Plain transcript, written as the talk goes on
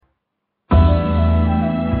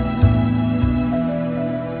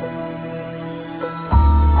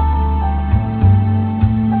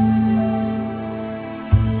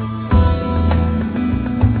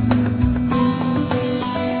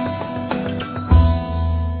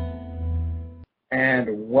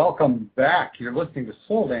And welcome back. You're listening to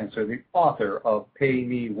Soul Dancer, the author of Pay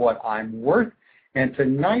Me What I'm Worth. And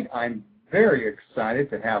tonight I'm very excited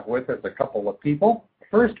to have with us a couple of people.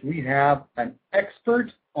 First, we have an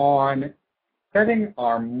expert on setting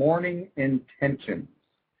our morning intentions.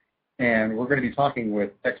 And we're going to be talking with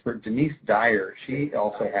expert Denise Dyer. She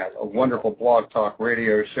also has a wonderful blog talk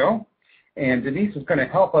radio show. And Denise is going to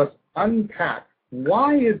help us unpack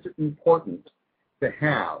why is it important to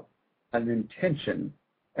have an intention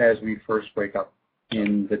as we first wake up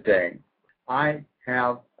in the day. I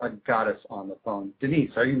have a goddess on the phone.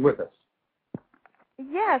 Denise, are you with us?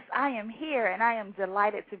 Yes, I am here, and I am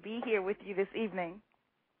delighted to be here with you this evening.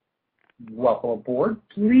 Welcome aboard.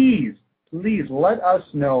 Please let us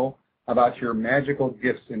know about your magical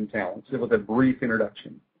gifts and talents with a brief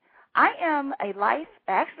introduction. I'm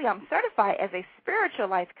certified as a spiritual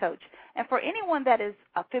life coach. And for anyone that is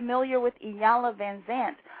familiar with Iyanla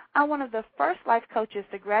Vanzant, I'm one of the first life coaches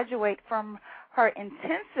to graduate from her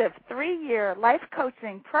intensive 3-year life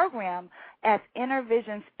coaching program at Inner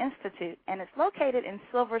Visions Institute, and it's located in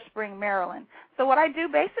Silver Spring, Maryland. So what I do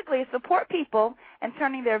basically is support people in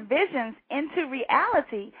turning their visions into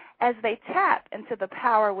reality as they tap into the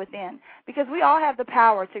power within, because we all have the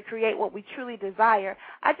power to create what we truly desire.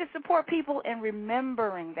 I just support people in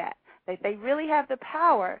remembering that they really have the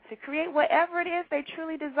power to create whatever it is they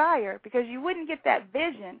truly desire, because you wouldn't get that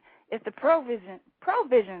vision if the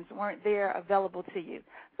provisions weren't there available to you.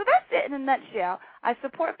 So that's it in a nutshell. I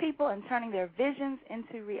support people in turning their visions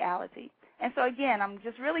into reality. And so, again, I'm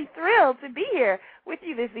just really thrilled to be here with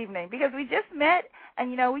you this evening, because we just met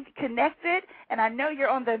and, we connected, and I know you're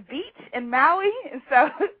on the beach in Maui, and so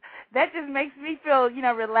that just makes me feel,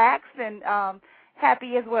 relaxed and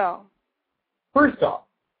happy as well. First off,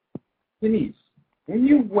 Denise, when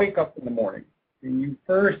you wake up in the morning and you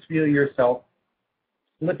first feel yourself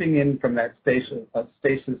slipping in from that stasis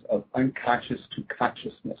of unconscious to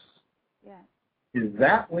consciousness, is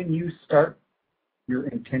that when you start your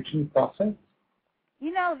intention process?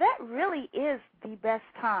 That really is the best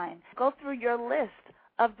time. Go through your list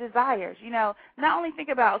of desires. Not only think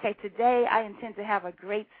about, okay, today I intend to have a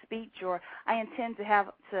great speech, or I intend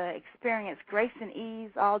to experience grace and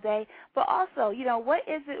ease all day, but also,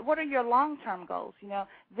 what are your long-term goals?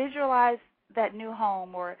 Visualize that new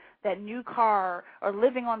home or that new car or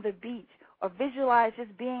living on the beach, or visualize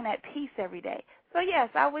just being at peace every day. So, yes,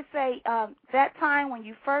 I would say that time when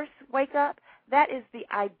you first wake up, that is the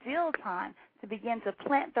ideal time to begin to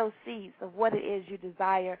plant those seeds of what it is you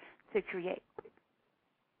desire to create.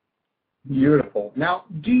 Beautiful. Now,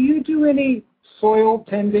 do you do any soil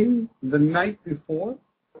tending the night before?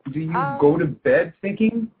 Do you go to bed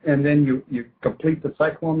thinking and then you complete the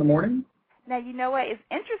cycle in the morning? Now, you know what? It's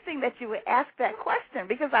interesting that you would ask that question,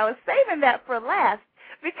 because I was saving that for last,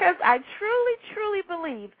 because I truly, truly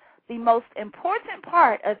believe the most important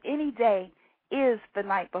part of any day is the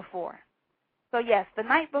night before. So, yes, the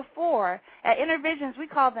night before, at Inner Visions, we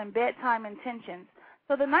call them bedtime intentions.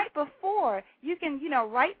 So the night before, you can,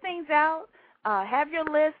 write things out, have your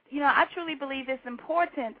list. I truly believe it's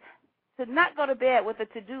important to not go to bed with a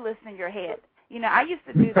to-do list in your head. I used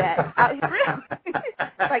to do that.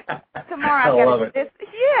 Like, tomorrow I got to do this.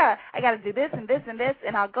 Yeah, I got to do this and this and this,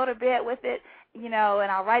 and I'll go to bed with it, and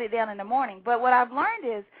I'll write it down in the morning. But what I've learned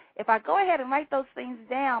is, if I go ahead and write those things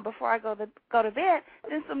down before I go to bed,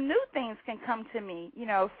 then some new things can come to me,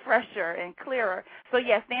 fresher and clearer. So,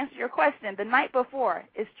 yes, to answer your question, the night before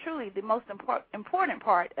is truly the most important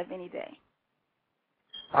part of any day.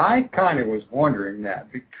 I kind of was wondering that,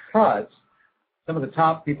 because some of the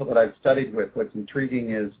top people that I've studied with, what's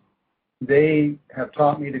intriguing is they have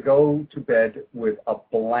taught me to go to bed with a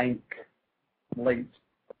blank slate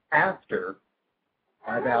after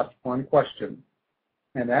I've asked one question.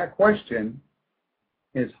 And that question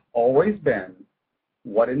has always been,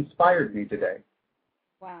 what inspired me today?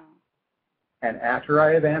 Wow. And after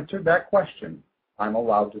I have answered that question, I'm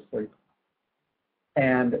allowed to sleep.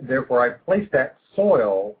 And therefore I place that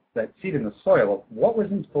seed in the soil of what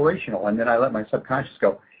was inspirational, and then I let my subconscious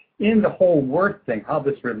go. In the whole worth thing, how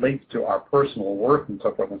this relates to our personal worth and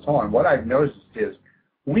so forth and so on, what I've noticed is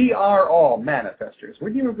we are all manifestors.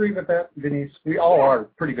 Would you agree with that, Denise? We all are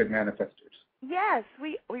pretty good manifestors. Yes,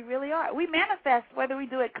 we really are. We manifest whether we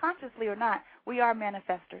do it consciously or not. We are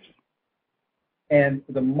manifestors. And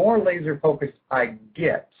the more laser focused I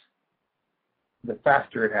get, the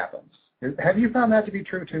faster it happens. Have you found that to be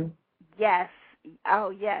true too? Yes.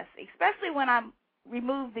 Oh, yes. Especially when I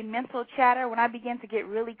remove the mental chatter, when I begin to get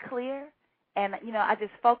really clear and, I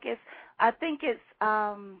just focus. I think it's,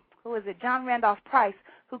 John Randolph Price,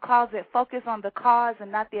 who calls it focus on the cause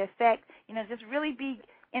and not the effect. Just really be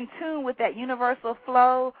in tune with that universal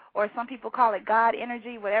flow, or some people call it God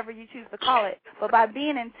energy, whatever you choose to call it. But by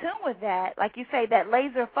being in tune with that, like you say, that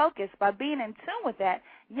laser focus, by being in tune with that,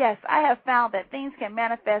 yes, I have found that things can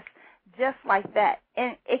manifest just like that.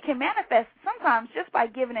 And it can manifest sometimes just by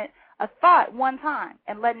giving it a thought one time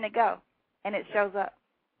and letting it go, and it shows up.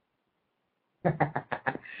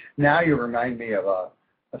 Now you remind me of a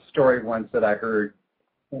story once that I heard.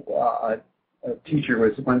 A teacher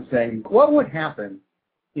was once saying, what would happen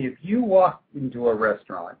if you walked into a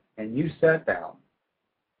restaurant and you sat down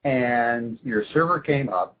and your server came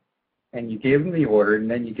up and you gave him the order, and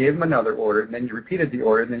then you gave him another order, and then you repeated the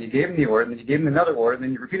order, and then you gave him the order, and then you gave him another order, and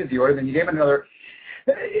then you repeated the order, and then you gave him another.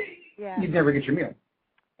 Yeah. You'd never get your meal.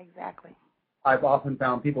 Exactly. I've often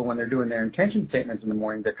found people when they're doing their intention statements in the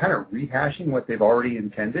morning, they're kind of rehashing what they've already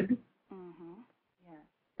intended. Mm-hmm. Yeah.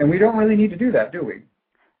 And we don't really need to do that, do we?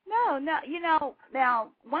 No. Now,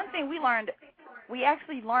 one thing we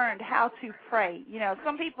actually learned how to pray.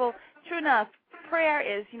 Some people, true enough, prayer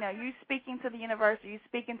is, you speaking to the universe, you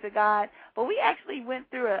speaking to God. But we actually went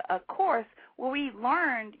through a course where we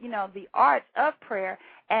learned, the art of prayer.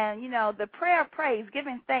 And, the prayer of praise,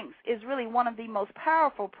 giving thanks, is really one of the most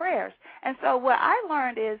powerful prayers. And so what I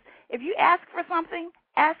learned is if you ask for something,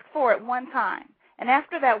 ask for it one time. And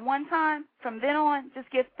after that one time, from then on,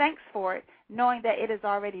 just give thanks for it, knowing that it is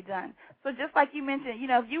already done. So just like you mentioned,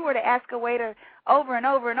 if you were to ask a waiter over and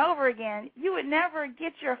over and over again, you would never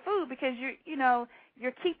get your food because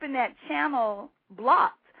you're keeping that channel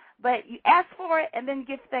blocked. But you ask for it and then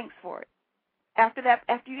give thanks for it. After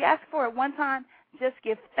you ask for it one time, just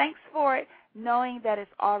give thanks for it, knowing that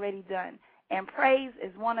it's already done. And praise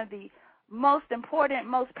is one of the most important,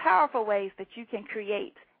 most powerful ways that you can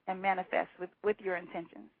create and manifest with your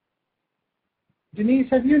intentions. Denise,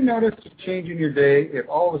 have you noticed a change in your day if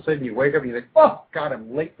all of a sudden you wake up and you think, oh, God,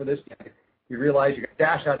 I'm late for this day? You realize you got to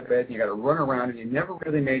dash out of bed and you got to run around and you never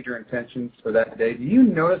really made your intentions for that day. Do you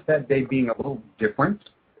notice that day being a little different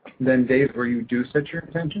than days where you do set your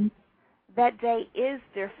intentions? That day is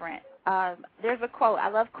different. There's a quote. I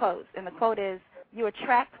love quotes, and the quote is, you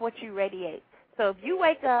attract what you radiate. So if you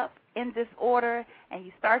wake up in disorder and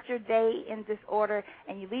you start your day in disorder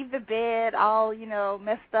and you leave the bed all,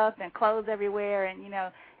 messed up and clothes everywhere and,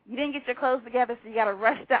 you didn't get your clothes together, so you got to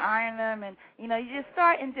rush to iron them, and, you just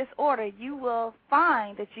start in disorder, you will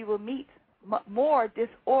find that you will meet more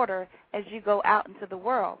disorder as you go out into the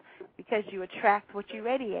world because you attract what you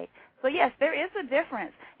radiate. So, yes, there is a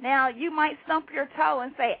difference. Now, you might stump your toe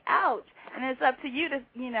and say, ouch, and it's up to you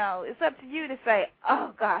to say,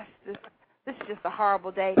 oh, gosh, this is just a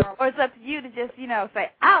horrible day. Or it's up to you to just, say,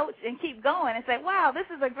 ouch, and keep going and say, wow, this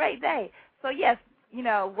is a great day. So, yes,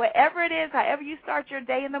 whatever it is, however you start your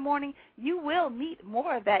day in the morning, you will meet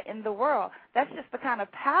more of that in the world. That's just the kind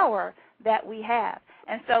of power that we have.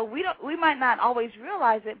 And so we might not always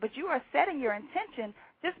realize it, but you are setting your intention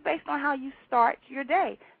just based on how you start your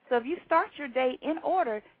day. So if you start your day in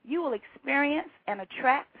order, you will experience and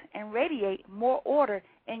attract and radiate more order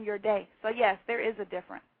in your day. So, yes, there is a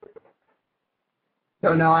difference.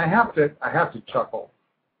 So now I have to chuckle.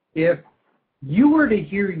 If you were to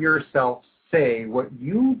hear yourself say what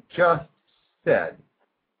you just said,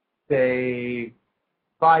 say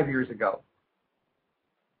 5 years ago,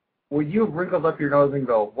 would you have wrinkled up your nose and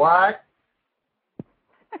go, what?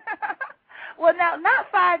 Well, now, not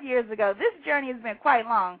 5 years ago. This journey has been quite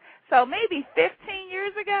long. So maybe 15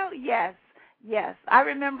 years ago, yes. I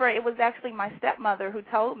remember it was actually my stepmother who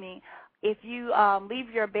told me if you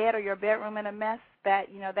leave your bed or your bedroom in a mess, that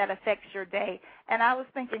that affects your day. And I was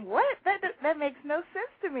thinking, what? That makes no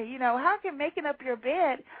sense to me. How can making up your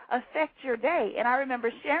bed affect your day? And I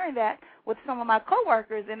remember sharing that with some of my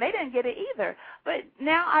coworkers, and they didn't get it either. But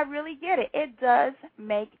now I really get it. It does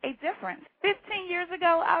make a difference. 15 years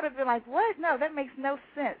ago, I would have been like, what? No, that makes no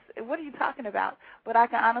sense. What are you talking about? But I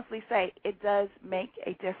can honestly say it does make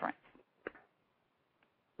a difference.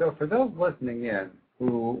 So for those listening in,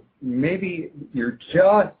 who maybe you're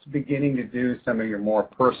just beginning to do some of your more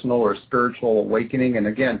personal or spiritual awakening. And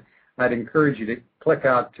again, I'd encourage you to click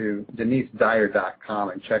out to DeniseDyer.com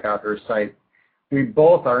and check out her site. We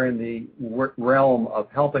both are in the realm of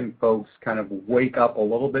helping folks kind of wake up a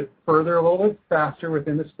little bit further, a little bit faster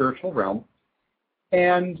within the spiritual realm.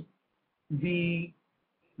 And the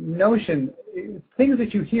notion, things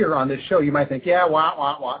that you hear on this show, you might think, yeah, wah,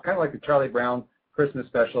 wah, wah, kind of like the Charlie Brown Christmas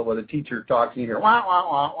special where the teacher talks and you hear wah, wah,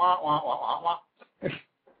 wah, wah, wah, wah, wah, wah.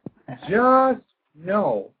 Just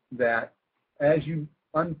know that as you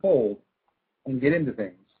unfold and get into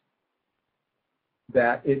things,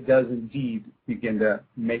 that it does indeed begin to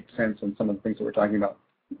make sense on some of the things that we're talking about.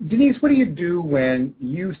 Denise, what do you do when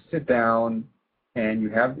you sit down and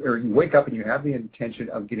you wake up and you have the intention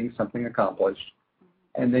of getting something accomplished,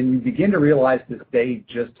 and then you begin to realize this day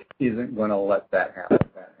just isn't going to let that happen.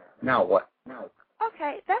 Now what?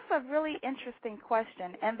 Okay, that's a really interesting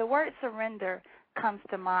question, and the word surrender comes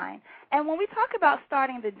to mind. And when we talk about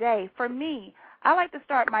starting the day, for me, I like to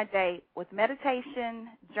start my day with meditation,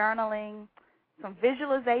 journaling, some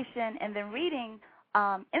visualization, and then reading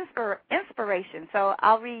inspiration. So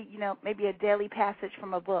I'll read, maybe a daily passage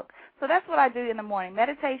from a book. So that's what I do in the morning: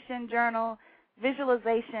 meditation, journal,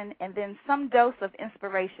 visualization, and then some dose of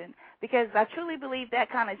inspiration, because I truly believe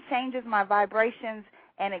that kind of changes my vibrations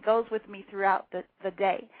and it goes with me throughout the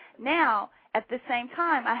day. Now, at the same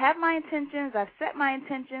time, I have my intentions, I've set my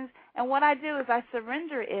intentions, and what I do is I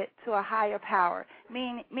surrender it to a higher power,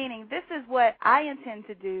 meaning this is what I intend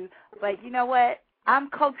to do, but you know what?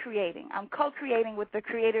 I'm co-creating. I'm co-creating with the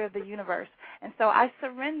creator of the universe, and so I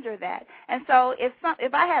surrender that. And so if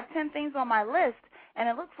I have 10 things on my list, and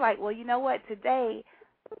it looks like, well, you know what, today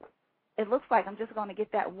it looks like I'm just going to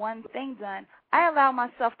get that one thing done, I allow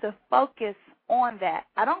myself to focus on that.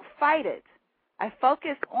 I don't fight it. I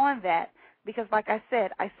focus on that because, like I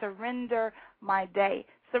said, I surrender my day.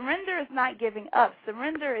 Surrender is not giving up.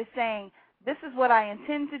 Surrender is saying, this is what I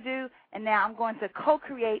intend to do, and now I'm going to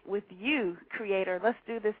co-create with you, Creator. Let's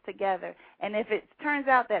do this together. And if it turns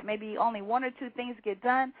out that maybe only one or two things get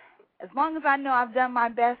done, as long as I know I've done my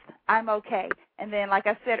best, I'm okay. And then, like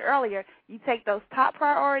I said earlier, you take those top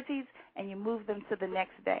priorities and you move them to the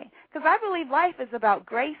next day. Because I believe life is about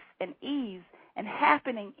grace and ease and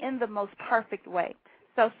happening in the most perfect way.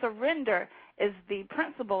 So surrender is the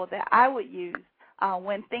principle that I would use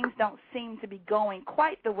when things don't seem to be going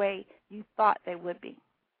quite the way you thought they would be.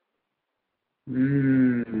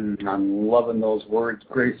 I'm loving those words,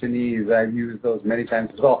 grace and ease. I've used those many times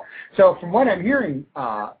as well. So from what I'm hearing,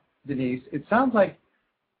 Denise, it sounds like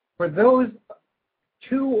for those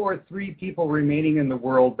 2 or 3 people remaining in the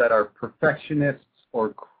world that are perfectionists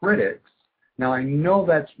or critics, now I know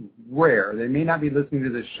that's rare. They may not be listening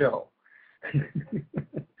to this show.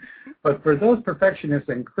 But for those perfectionists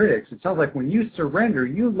and critics, it sounds like when you surrender,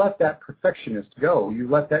 you let that perfectionist go. You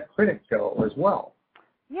let that critic go as well.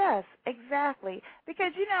 Yes, exactly.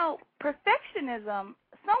 Because, perfectionism,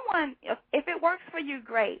 if it works for you,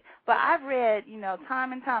 great. But I've read,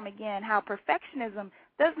 time and time again how perfectionism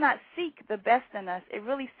does not seek the best in us. It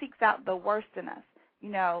really seeks out the worst in us.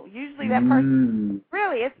 Usually that person,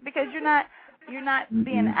 really, it's because you're not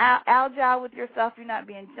being agile with yourself, you're not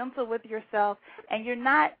being gentle with yourself, and you're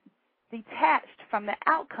not detached from the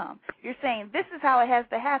outcome. You're saying this is how it has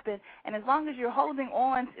to happen, and as long as you're holding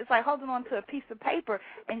on, it's like holding on to a piece of paper,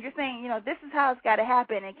 and you're saying, this is how it's got to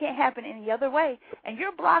happen, and it can't happen any other way, and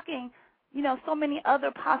you're blocking, so many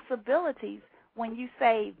other possibilities when you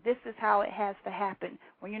say this is how it has to happen,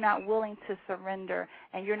 when you're not willing to surrender,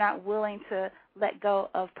 and you're not willing to let go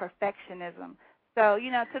of perfectionism. So,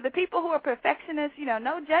 to the people who are perfectionists,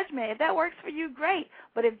 no judgment. If that works for you, great.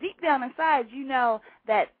 But if deep down inside you know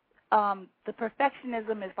that the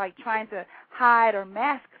perfectionism is like trying to hide or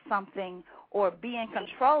mask something or be in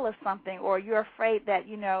control of something, or you're afraid that,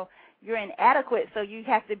 you're inadequate, so you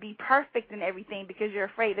have to be perfect in everything because you're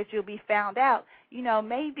afraid that you'll be found out,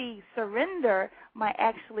 maybe surrender might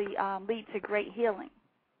actually lead to great healing.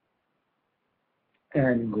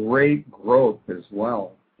 And great growth as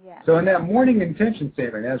well. Yeah. So in that morning intention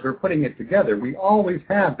statement, as we're putting it together, we always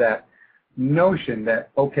have that notion that,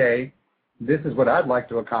 okay, this is what I'd like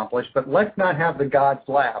to accomplish, but let's not have the gods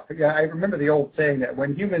laugh. I remember the old saying that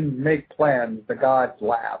when humans make plans, the gods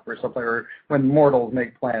laugh, or something, or when mortals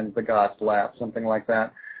make plans, the gods laugh, something like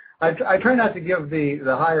that. I try not to give the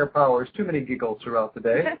higher powers too many giggles throughout the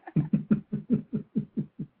day.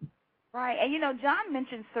 Right, and John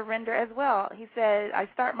mentioned surrender as well. He said, I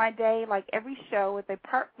start my day like every show with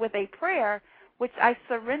a prayer, which I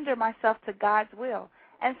surrender myself to God's will.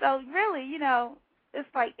 And so really, it's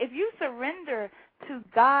like if you surrender to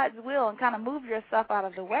God's will and kind of move yourself out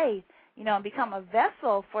of the way, and become a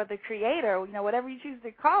vessel for the Creator, whatever you choose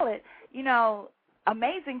to call it,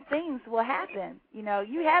 amazing things will happen.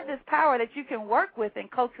 You have this power that you can work with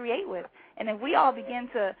and co-create with. And if we all begin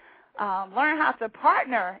to learn how to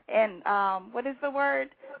partner and,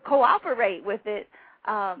 cooperate with it,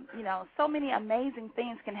 so many amazing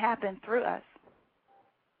things can happen through us.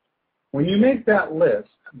 When you make that list,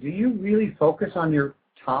 do you really focus on your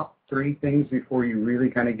top 3 things before you really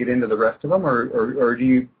kind of get into the rest of them, or do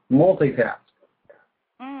you multitask?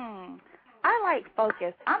 I like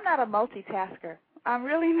focus. I'm not a multitasker. I'm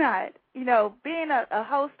really not. Being a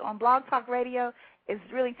host on Blog Talk Radio is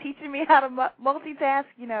really teaching me how to multitask,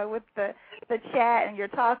 with the chat and you're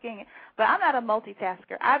talking. But I'm not a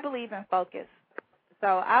multitasker. I believe in focus. So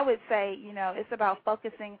I would say, it's about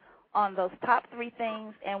focusing on those top 3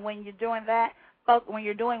 things, and when you're doing that, when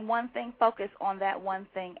you're doing one thing, focus on that one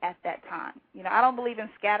thing at that time. I don't believe in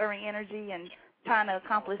scattering energy and trying to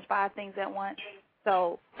accomplish 5 things at once.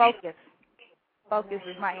 So focus. Focus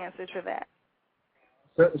is my answer to that.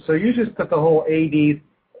 So you just put the whole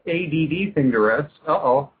ADD thing to rest.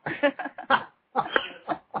 Uh-oh.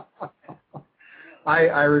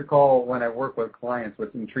 I recall when I work with clients,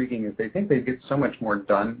 what's intriguing is they think they get so much more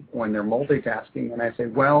done when they're multitasking. And I say,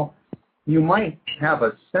 well, you might have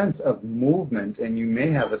a sense of movement and you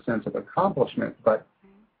may have a sense of accomplishment, but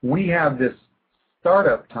we have this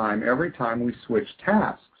startup time every time we switch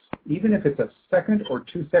tasks, even if it's a second or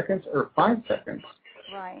 2 seconds or 5 seconds.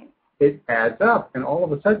 Right. It adds up, and all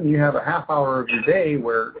of a sudden you have a half hour of your day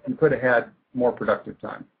where you could have had more productive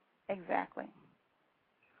time. Exactly.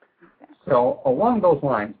 So along those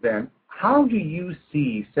lines, then, how do you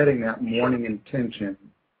see setting that morning intention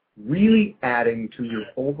really adding to your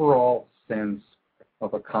overall sense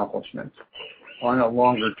of accomplishment on a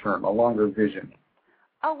longer term, a longer vision?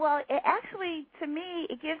 Oh, well, it actually, to me,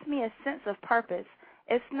 it gives me a sense of purpose.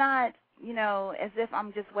 It's not, as if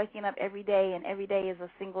I'm just waking up every day and every day is a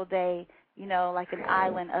single day, like an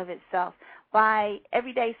island of itself. By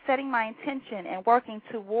every day setting my intention and working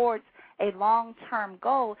towards a long-term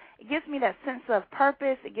goal, it gives me that sense of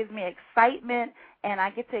purpose, it gives me excitement, and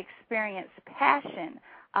I get to experience passion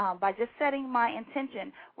by just setting my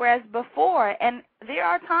intention. Whereas before, and there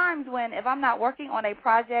are times when if I'm not working on a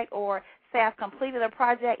project or say I've completed a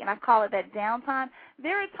project and I call it that downtime,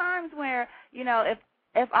 there are times where,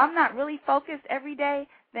 if I'm not really focused every day,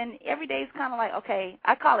 then every day is kind of like, okay,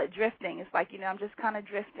 I call it drifting. It's like, I'm just kind of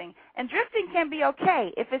drifting. And drifting can be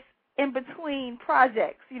okay if it's in between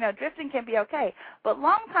projects. Drifting can be okay. But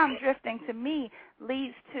long-term drifting, to me,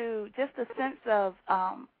 leads to just a sense of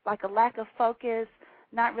like a lack of focus,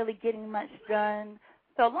 not really getting much done.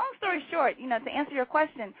 So long story short, to answer your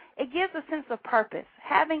question, it gives a sense of purpose.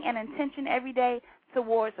 Having an intention every day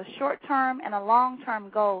towards a short-term and a long-term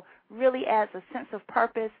goal really adds a sense of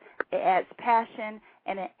purpose, it adds passion,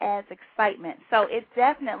 and it adds excitement. So it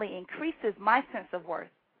definitely increases my sense of worth.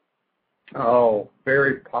 Oh,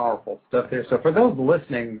 very powerful stuff there. So for those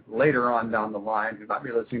listening later on down the line who might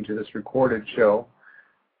be listening to this recorded show,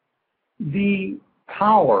 the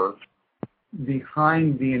power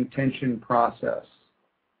behind the intention process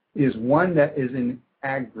is one that is in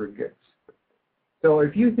aggregate. So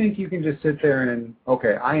if you think you can just sit there and,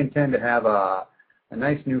 okay, I intend to have a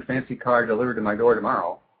nice new fancy car delivered to my door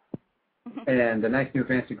tomorrow, and the nice new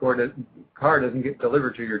fancy car doesn't get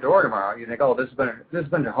delivered to your door tomorrow, you think, oh, this has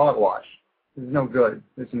been a hogwash. This is no good.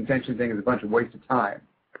 This intention thing is a bunch of waste of time.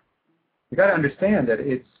 You got to understand that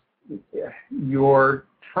it's your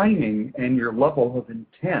timing and your level of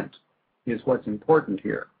intent is what's important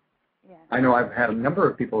here. Yeah. I know I've had a number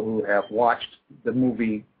of people who have watched the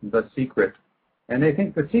movie The Secret, and they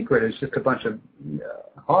think The Secret is just a bunch of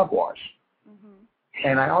hogwash. Mm-hmm.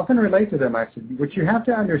 And I often relate to them. I said, what you have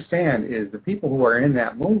to understand is the people who are in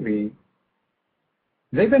that movie,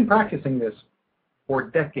 they've been practicing this for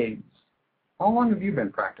decades. How long have you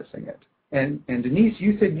been practicing it? And Denise,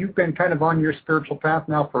 you said you've been kind of on your spiritual path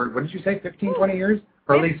now for, what did you say, 15, 20 years?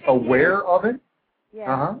 Or at least aware years. of it?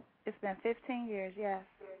 Yeah. Uh-huh. It's been 15 years, yes.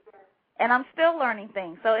 And I'm still learning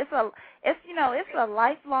things. So it's a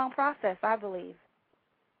lifelong process, I believe.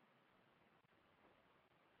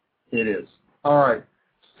 It is. All right.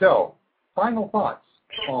 So, final thoughts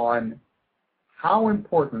on how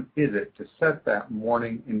important is it to set that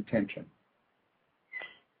morning intention?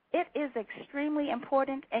 It is extremely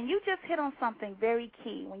important, and you just hit on something very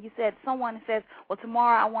key when you said someone says, well,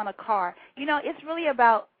 tomorrow I want a car. It's really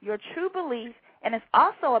about your true belief, and it's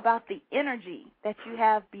also about the energy that you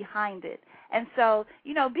have behind it. And so,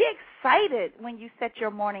 be excited when you set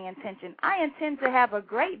your morning intention. I intend to have a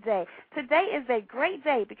great day. Today is a great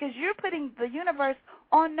day because you're putting the universe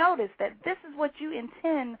on notice that this is what you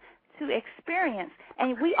intend to experience.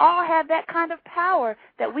 And we all have that kind of power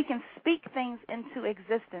that we can speak things into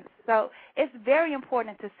existence. So it's very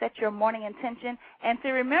important to set your morning intention and to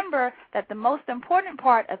remember that the most important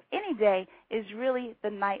part of any day is really the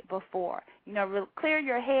night before. Clear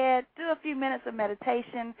your head, do a few minutes of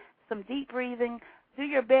meditation, some deep breathing, do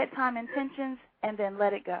your bedtime intentions, and then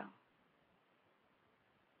let it go.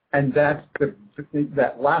 And that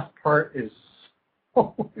last part is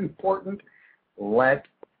so important. Let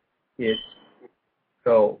it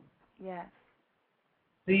go. Yes.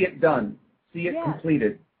 See it done. See it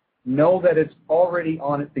completed. Know that it's already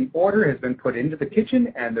on it. The order has been put into the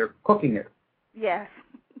kitchen, and they're cooking it. Yes.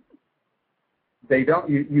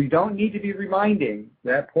 You don't need to be reminding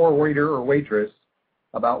that poor waiter or waitress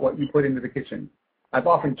about what you put into the kitchen. I've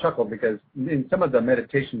often chuckled because in some of the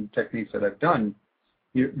meditation techniques that I've done,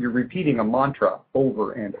 you're repeating a mantra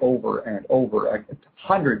over and over and over,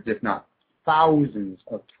 hundreds, if not thousands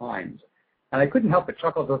of times. And I couldn't help but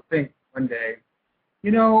chuckle to think one day,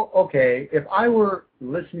 okay, if I were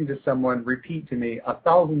listening to someone repeat to me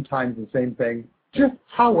 1,000 times the same thing, just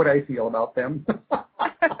how would I feel about them?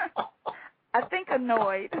 I think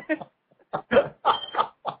annoyed.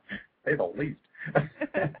 Say the least.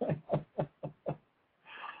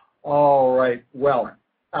 All right. Well,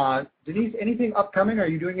 Denise, anything upcoming? Are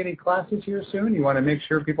you doing any classes here soon? You want to make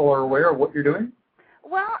sure people are aware of what you're doing?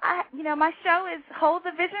 Well, my show is Hold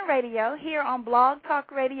the Vision Radio here on Blog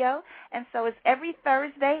Talk Radio, and so it's every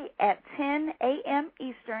Thursday at 10 a.m.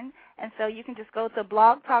 Eastern, and so you can just go to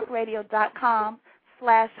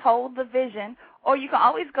blogtalkradio.com/holdthevision, or you can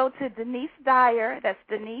always go to Denise Dyer, that's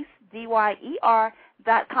Denise,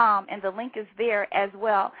 DYER.com, and the link is there as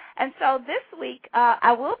well. And so this week,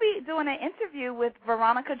 I will be doing an interview with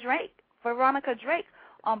Veronica Drake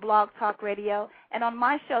on Blog Talk Radio, and on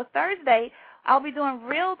my show Thursday, I'll be doing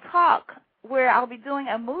Real Talk, where I'll be doing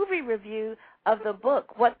a movie review of the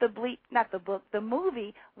book, the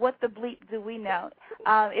movie, What the Bleep Do We Know?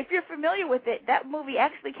 If you're familiar with it, that movie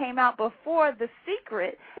actually came out before The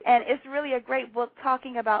Secret, and it's really a great book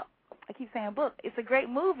talking about, I keep saying book, it's a great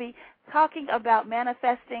movie talking about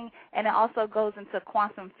manifesting, and it also goes into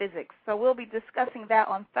quantum physics. So we'll be discussing that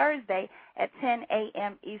on Thursday at 10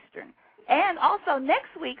 a.m. Eastern. And also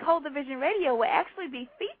next week, Hold the Vision Radio will actually be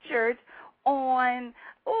featured on,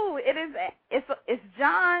 it's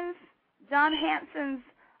John Hanson's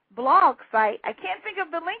blog site. I can't think of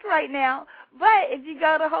the link right now, but if you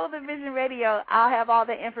go to Hold the Vision Radio, I'll have all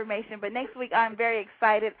the information. But next week, I'm very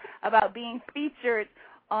excited about being featured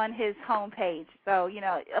on his homepage. So,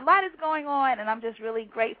 a lot is going on, and I'm just really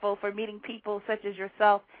grateful for meeting people such as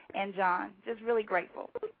yourself and John. Just really grateful.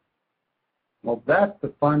 Well, that's the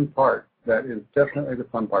fun part. That is definitely the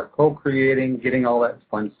fun part, co-creating, getting all that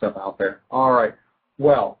fun stuff out there. All right.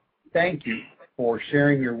 Well, thank you for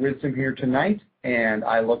sharing your wisdom here tonight, and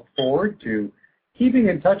I look forward to keeping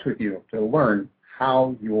in touch with you to learn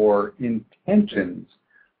how your intentions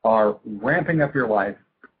are ramping up your life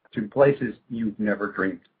to places you've never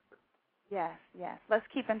dreamed. Yes. Let's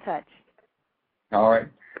keep in touch. All right.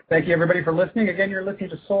 Thank you, everybody, for listening. Again, you're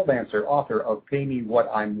listening to Soul Dancer, author of Pay Me What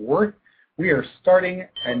I'm Worth. We are starting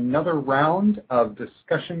another round of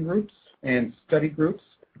discussion groups and study groups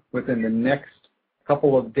within the next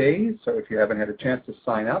couple of days. So if you haven't had a chance to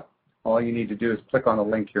sign up, all you need to do is click on the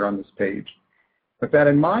link here on this page. With that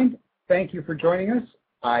in mind, thank you for joining us.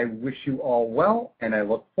 I wish you all well, and I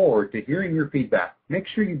look forward to hearing your feedback. Make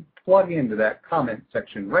sure you plug into that comment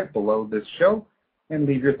section right below this show and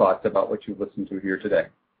leave your thoughts about what you've listened to here today.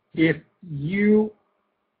 If you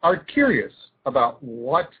are curious about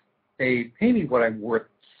what a Pay Me What I'm Worth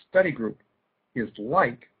study group is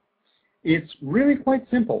like, it's really quite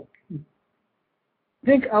simple.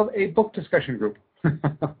 Think of a book discussion group.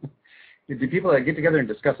 The people that get together and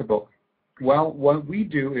discuss a book. Well, what we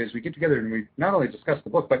do is we get together and we not only discuss the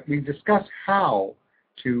book, but we discuss how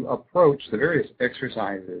to approach the various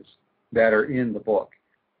exercises that are in the book.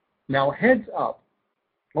 Now, heads up,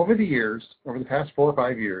 over the past 4 or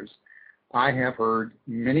 5 years, I have heard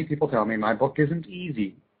many people tell me my book isn't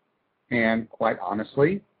easy. And quite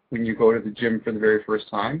honestly, when you go to the gym for the very first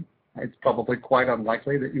time, it's probably quite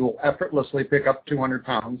unlikely that you will effortlessly pick up 200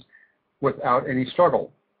 pounds without any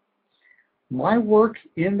struggle. My work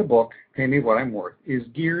in the book, Pay Me What I'm Worth, is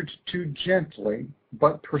geared to gently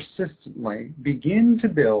but persistently begin to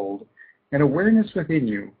build an awareness within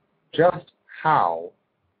you just how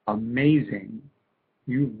amazing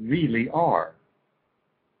you really are.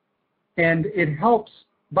 And it helps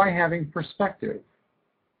by having perspective.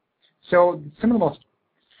 So some of the most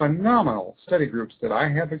phenomenal study groups that I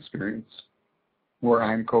have experienced, where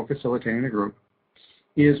I'm co-facilitating the group,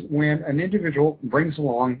 is when an individual brings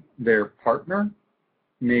along their partner,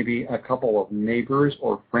 maybe a couple of neighbors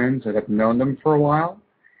or friends that have known them for a while,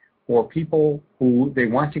 or people who they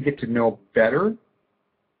want to get to know better,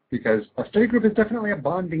 because a study group is definitely a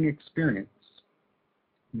bonding experience.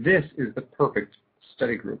 This is the perfect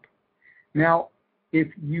study group. Now, if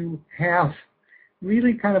you have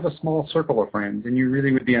really kind of a small circle of friends and you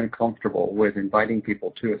really would be uncomfortable with inviting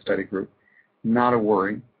people to a study group, not a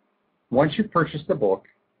worry. Once you purchase the book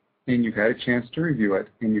and you've had a chance to review it,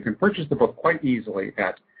 and you can purchase the book quite easily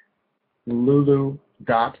at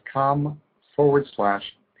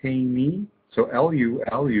lulu.com/payme, so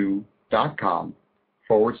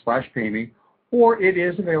lulu.com/payme, or it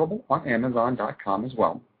is available on Amazon.com as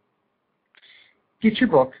well. Get your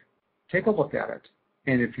book, take a look at it,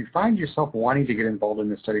 And if you find yourself wanting to get involved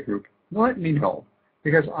in a study group, let me know,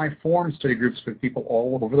 because I form study groups with people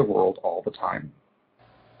all over the world all the time.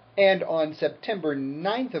 And on September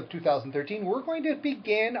 9th of 2013, we're going to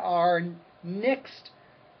begin our next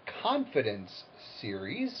Confidence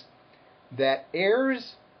series that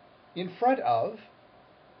airs in front of,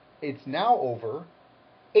 it's now over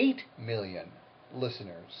 8 million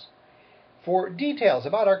listeners. For details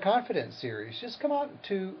about our Confidence series, just come out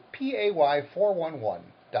to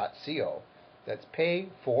pay411.co. That's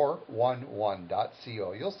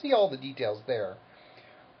pay411.co. You'll see all the details there.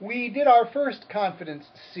 We did our first Confidence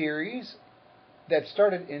series that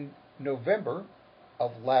started in November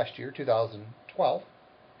of last year, 2012.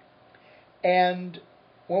 And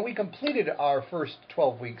when we completed our first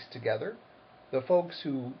 12 weeks together, the folks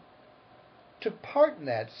who took part in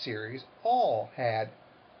that series all had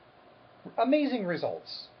amazing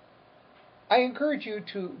results. I encourage you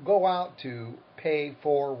to go out to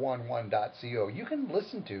pay411.co. You can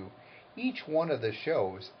listen to each one of the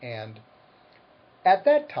shows, and at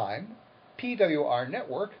that time, PWR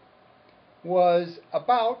Network was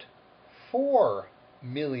about 4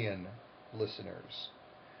 million listeners.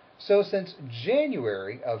 So since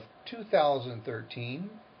January of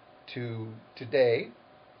 2013 to today,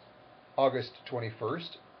 August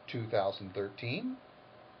 21st, 2013,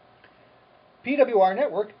 PWR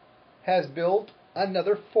Network has built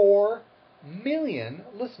another 4 million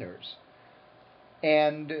listeners.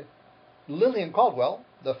 And Lillian Caldwell,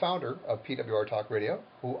 the founder of PWR Talk Radio,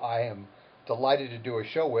 who I am delighted to do a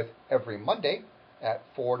show with every Monday at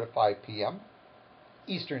 4 to 5 p.m.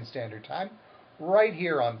 Eastern Standard Time, right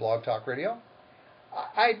here on Blog Talk Radio.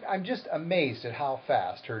 I'm just amazed at how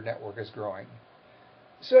fast her network is growing.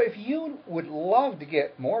 So if you would love to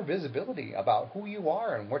get more visibility about who you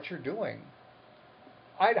are and what you're doing,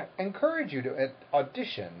 I'd encourage you to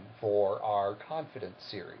audition for our Confidence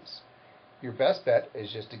series. Your best bet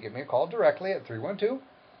is just to give me a call directly at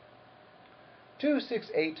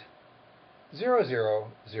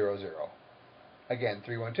 312-268-0000. Again,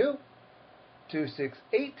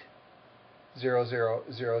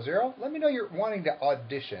 312-268-0000. Let me know you're wanting to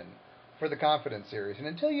audition for the Confidence series. And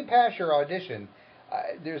until you pass your audition,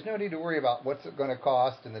 there's no need to worry about what's it going to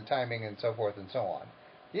cost and the timing and so forth and so on.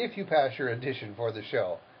 If you pass your audition for the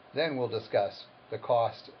show, then we'll discuss the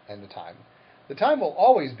cost and the time. The time will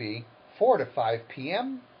always be 4 to 5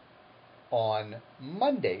 p.m. on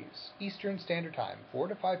Mondays, Eastern Standard Time. 4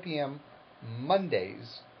 to 5 p.m.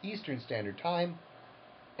 Mondays, Eastern Standard Time,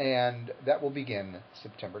 and that will begin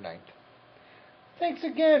September 9th. Thanks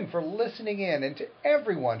again for listening in, and to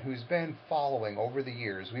everyone who's been following over the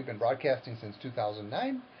years. We've been broadcasting since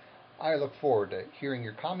 2009. I look forward to hearing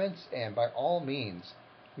your comments, and by all means,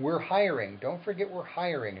 we're hiring. Don't forget we're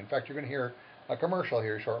hiring. In fact, you're going to hear a commercial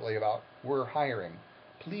here shortly about we're hiring.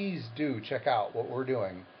 Please do check out what we're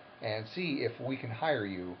doing and see if we can hire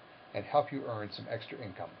you and help you earn some extra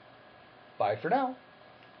income. Bye for now.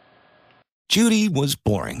 Judy was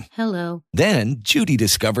boring. Hello. Then Judy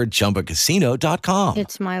discovered ChumbaCasino.com.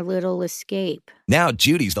 It's my little escape. Now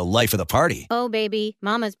Judy's the life of the party. Oh, baby,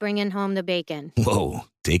 mama's bringing home the bacon. Whoa,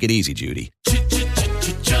 take it easy, Judy.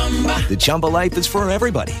 The Chumba life is for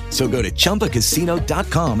everybody. So go to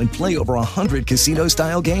ChumbaCasino.com and play over 100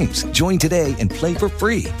 casino-style games. Join today and play for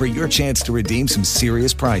free for your chance to redeem some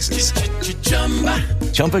serious prizes.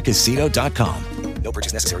 ChumbaCasino.com. No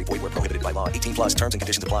purchase necessary. Void where prohibited by law. 18+ terms and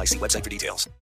conditions apply. See website for details.